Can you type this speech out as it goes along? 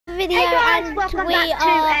video guys, and welcome we back to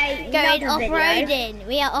are going another video. off-roading.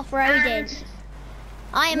 We are off-roading. And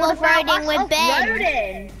I am what about off-roading us with Ben.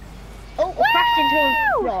 off-roading? Oh, we crashed into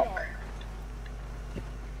a rock.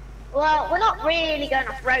 Well, we're not really going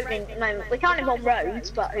off-roading at the moment. We're kind of on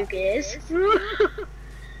roads, but who cares?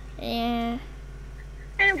 Yeah.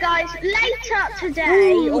 Anyway, guys, later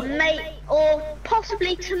today, or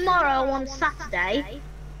possibly tomorrow on Saturday,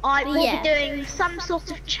 I will be doing some sort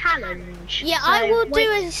of challenge. Yeah, So I will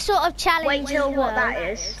do a sort of challenge. Wait till as what well. that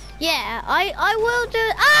is. Yeah, I will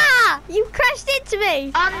do. Ah! You crashed into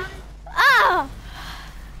me. Ah!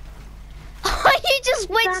 You just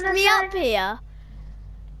whisked me up here.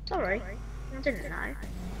 Sorry, I didn't know.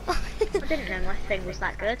 I didn't know my thing was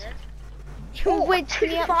that good. You whisked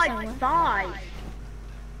me up somewhere. 255.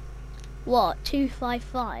 What?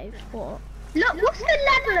 255? What? Look, what's the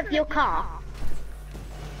level of your car?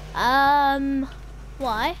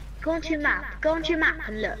 Why? Go onto your map. Go onto your map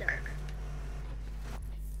and look.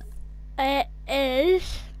 It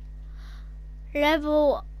is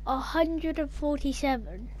level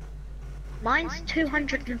 147. Mine's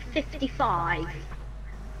 255.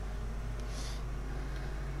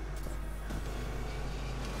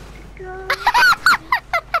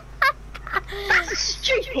 That's a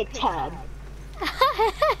stupid term.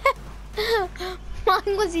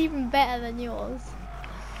 Mine was even better than yours.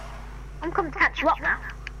 I'm coming to catch you up now.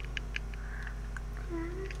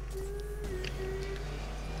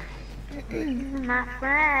 My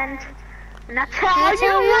friend. And I tell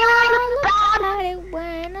you all about it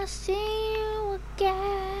when I see you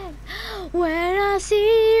again. When I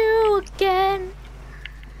see you again.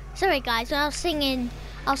 Sorry guys, I was singing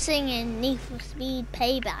Need for Speed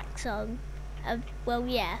Payback song. Well,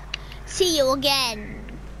 yeah. See you again.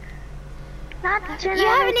 You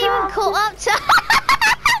haven't even caught up to.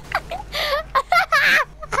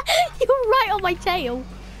 You're right on my tail.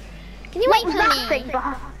 Can you wait for me?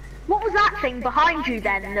 What was that thing behind you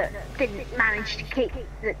then that didn't manage to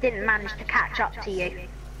catch up to you?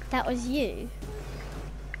 That was you.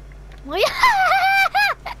 Why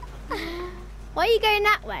are you going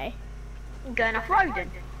that way? I'm going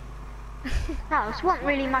off-roading. No, this wasn't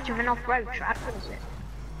really much of an off-road track, was it?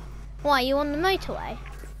 Why, are you on the motorway?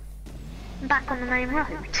 I'm back on the main road.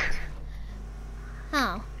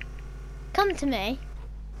 How? Come to me.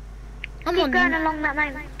 Keep going along that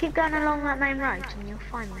main road and you'll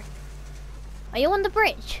find me. Are you on the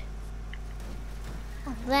bridge?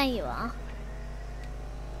 Oh, there you are.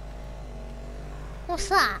 What's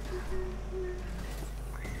that?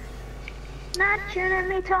 Not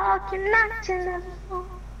me talking,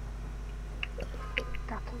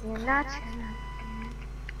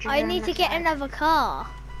 I need to get another car.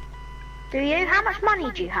 Do you? How much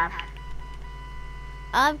money do you have?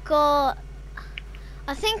 I've got,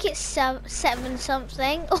 I think it's seven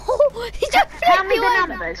something. Oh, did you Tell me the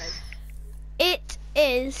numbers. It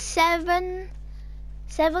is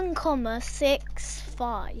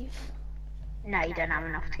 7,65. No, you don't have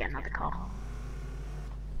enough to get another car.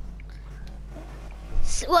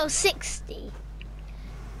 Well, 60.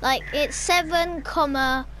 Like it's 7, it's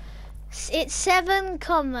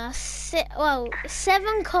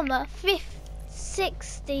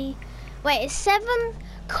 7,60. Wait, it's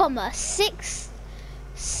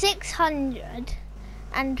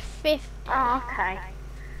 650. Oh, okay.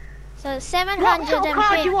 So it's 750. What sort of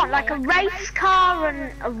car do you want? Like a race car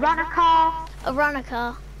and a runner car? A runner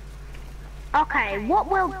car. Okay, what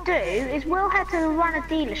we'll do is we'll head to the runner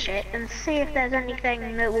dealership and see if there's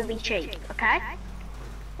anything that will be cheap, okay?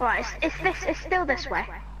 Alright, it's still this way.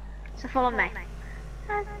 So follow me.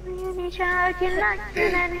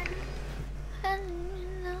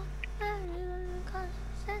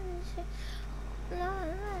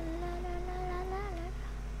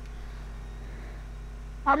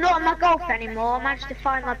 I'm not on my Golf anymore, I managed to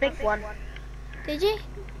find my big one. Did you?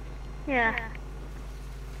 Yeah.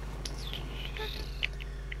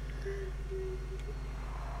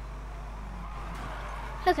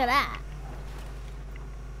 Look at that.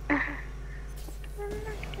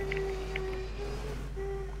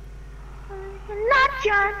 Not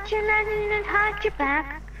judging and hide your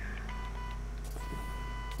back.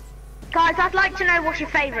 Guys, I'd like to know what's your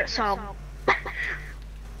favourite song.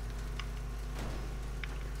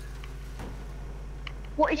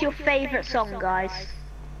 What is your favourite song, guys?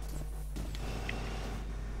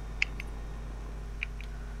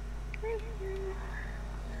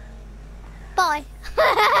 Bye.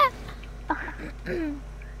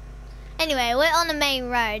 Anyway, we're on the main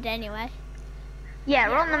road anyway. Yeah,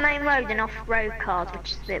 we're on the main road in off-road cars,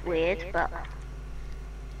 which is a bit weird, but...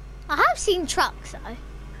 I have seen trucks though.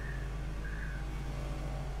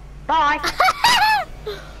 Bye!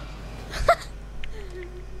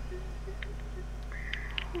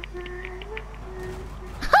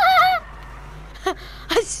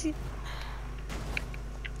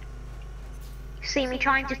 see me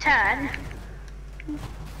trying to turn.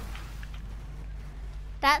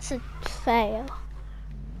 That's a fail.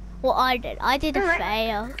 What I did a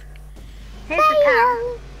fail. Here's the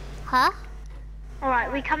town. Huh?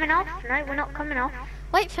 Alright, we coming off? No, we're not coming off.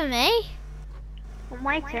 Wait for me. I'm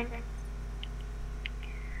waiting.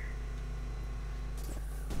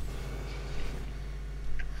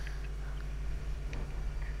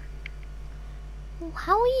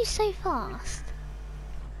 How are you so fast?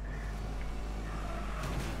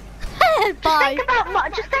 Bye.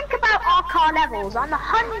 Just think about our car levels. I'm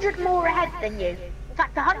 100 more ahead than you. In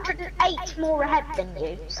fact, 108 more ahead than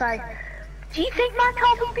you. So, do you think my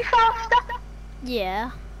car will be faster?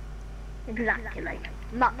 Yeah. Exactly.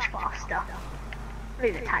 Much faster.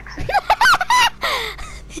 Move the taxi.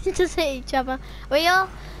 Just hit each other. Are we off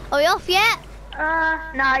yet?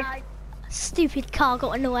 No. Stupid car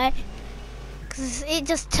got in the way. 'Cause it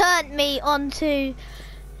just turned me onto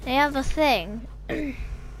the other thing.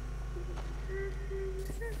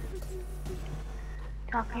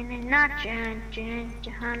 Talking in that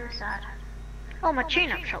Johannesburg. Oh, my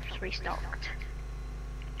tune-up shop's restocked.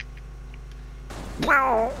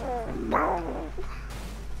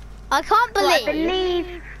 I can't believe. Well, I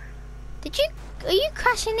believe. Are you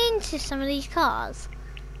crashing into some of these cars?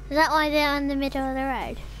 Is that why they're in the middle of the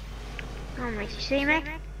road? Oh, mate, you see me?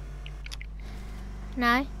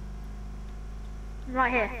 No.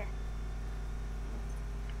 Right here.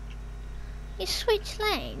 You switch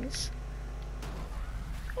lanes.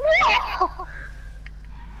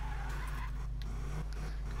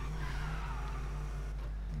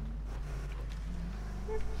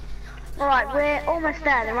 Alright, we're almost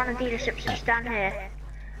there. The running dealership's just down here.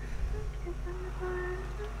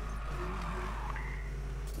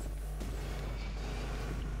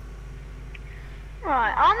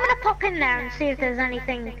 Alright, I'm gonna pop in there and see if there's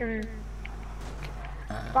anything you can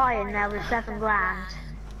buy in there with 7 grand.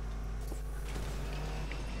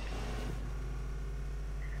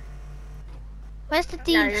 Where's the No,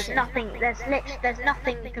 dealership? there's nothing. There's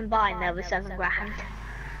nothing you can buy in there with 7 grand.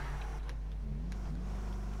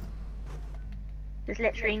 There's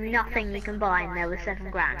literally nothing you can buy in there with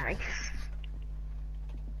 7 grand, Reese.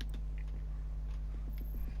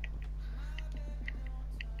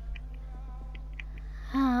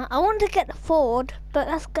 I want to get the Ford, but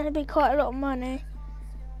that's going to be quite a lot of money.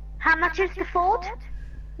 How much is the Ford?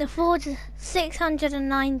 The Ford's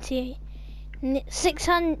 690.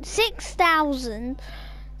 6,000.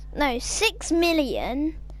 No, 6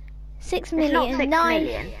 million. 6 million. It's not 6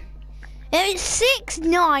 million. It's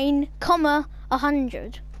 69,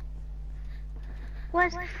 100.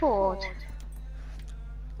 Where's the Ford?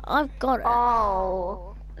 I've got it.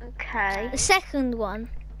 Oh, okay. The second one.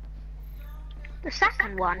 The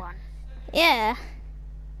second one? Yeah.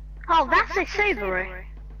 Oh, that's a Subaru.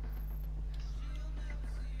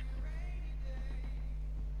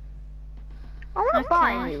 I want to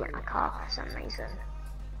buy a new car for some reason.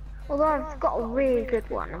 Although I've got a really good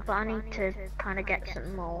one, but I need to kind of get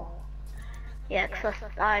some more. Yeah, because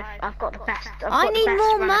I've got the best. I need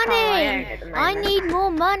more money. I need more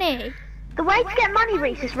money. The way to get money,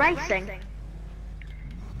 Reese, is racing.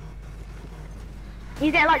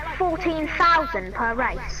 You get like 14,000 per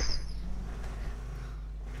race.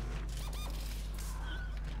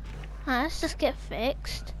 Let's just get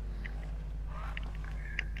fixed.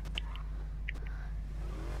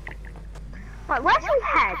 Right, where's your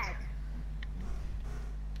head?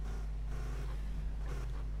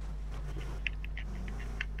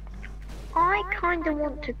 I kind of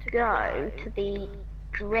want to go to the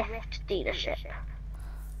drift dealership,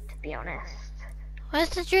 to be honest. Where's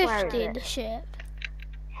the drift Where is it? dealership?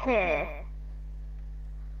 Here.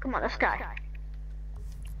 Come on, let's go.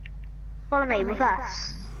 Follow me,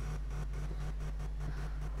 reverse.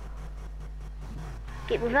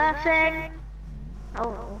 Keep reversing.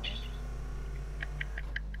 Oh.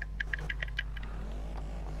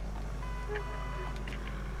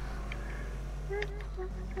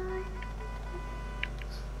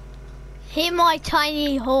 Hear my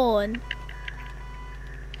tiny horn.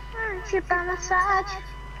 Aren't you by my side?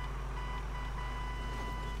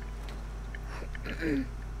 In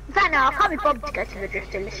fact, no, I can't be bothered to go to the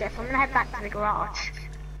drift dealership. I'm gonna head back to the garage.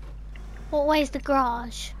 What way's the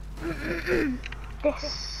garage?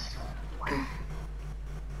 This way.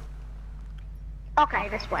 Okay,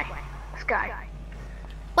 this way. Let's go.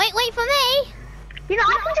 Wait for me. You know,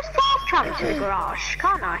 I can just fast travel to the garage,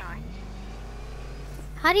 can't I?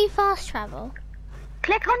 How do you fast travel?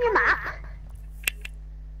 Click on your map.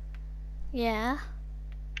 Yeah.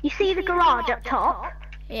 You see the garage up top?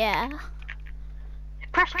 Yeah.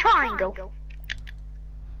 Press triangle.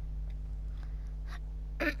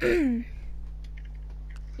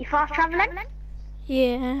 You fast travelling?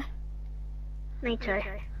 Yeah. Me too.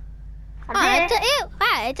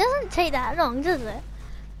 It doesn't take that long, does it?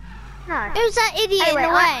 No. Who's that idiot Anyway, in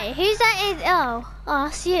the way? Who's that idiot? Oh,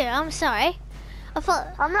 that's you. I'm sorry. I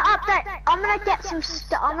thought. I'm gonna update. I'm gonna get some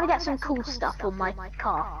I'm gonna get some cool stuff on my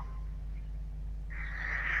car.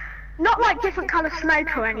 Not like different colour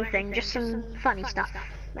smoke or anything, just some funny stuff,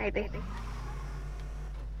 maybe.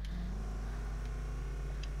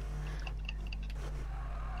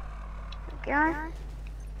 Go.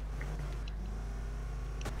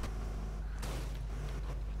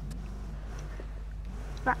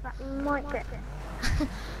 That might get.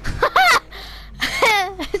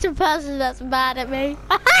 It's a person that's mad at me.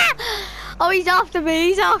 Oh, he's after me.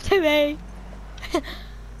 He's after me.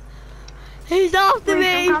 He's after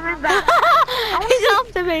me. I'm coming back. He's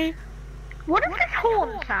after me. What does this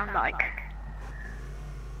horn sound like?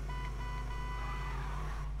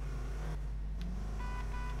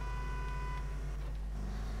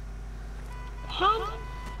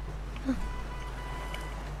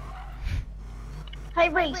 Hey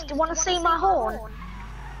Reese, do you want to see my horn?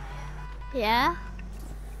 Yeah.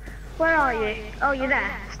 Where are you? Oh, you're there.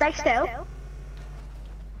 Stay still.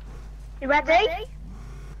 You ready?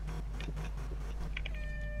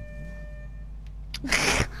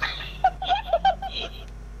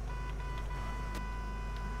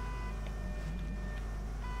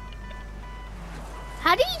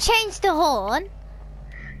 How do you change the horn?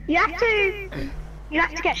 You have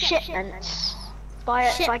to get shipments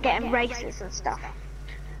by getting races and stuff.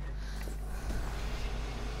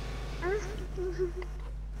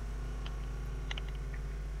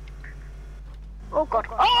 Oh god.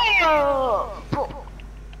 Oh!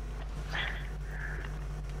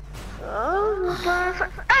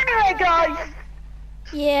 Anyway guys!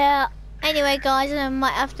 Yeah. Anyway, guys, I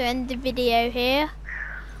might have to end the video here.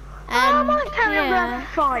 I might carry on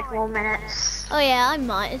 5 more minutes. Oh yeah, I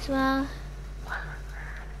might as well.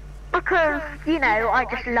 Because, you know, I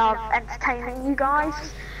just love entertaining you guys.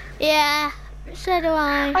 Yeah, so do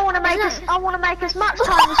I. I want to make as much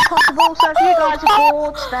time as possible. So if you guys are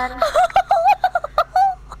bored, then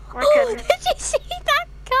Did you see that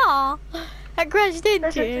car that crashed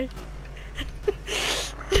into you?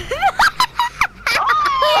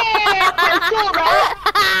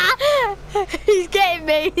 He's getting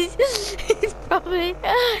me.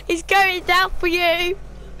 He's going down for you.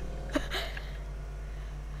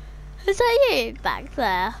 Is that you back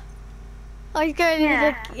there? Oh, he's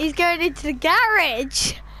going into the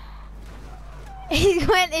garage. He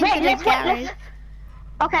went into the garage.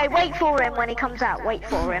 Okay, wait for him when he comes out. Wait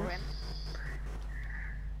for him.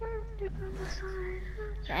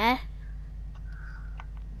 Yeah.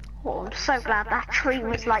 Oh, I'm so glad that tree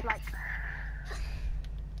was like.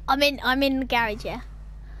 I'm in the garage, yeah.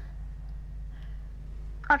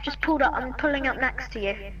 I've just pulled up. I'm pulling up next to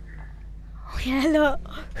you. Oh yeah, look.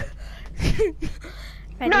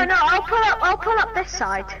 No, I'll pull up this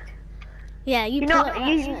side. Yeah, No,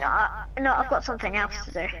 I've got something else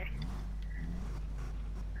to do.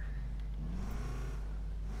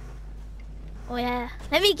 Oh yeah.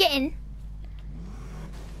 Let me get in.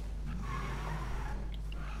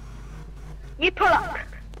 You pull up.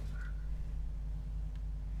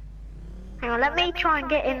 Hang on, let me try and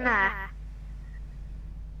get in there.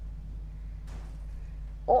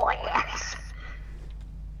 Oh yes.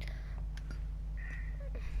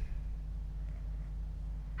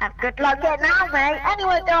 Have good luck getting out, mate.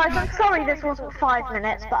 Anyway, guys, I'm sorry this wasn't 5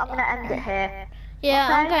 minutes, but I'm gonna end it here. Yeah,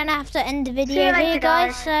 Okay? I'm going to have to end the See you video later, here,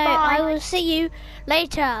 guys. So Bye. I will see you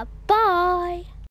later. Bye.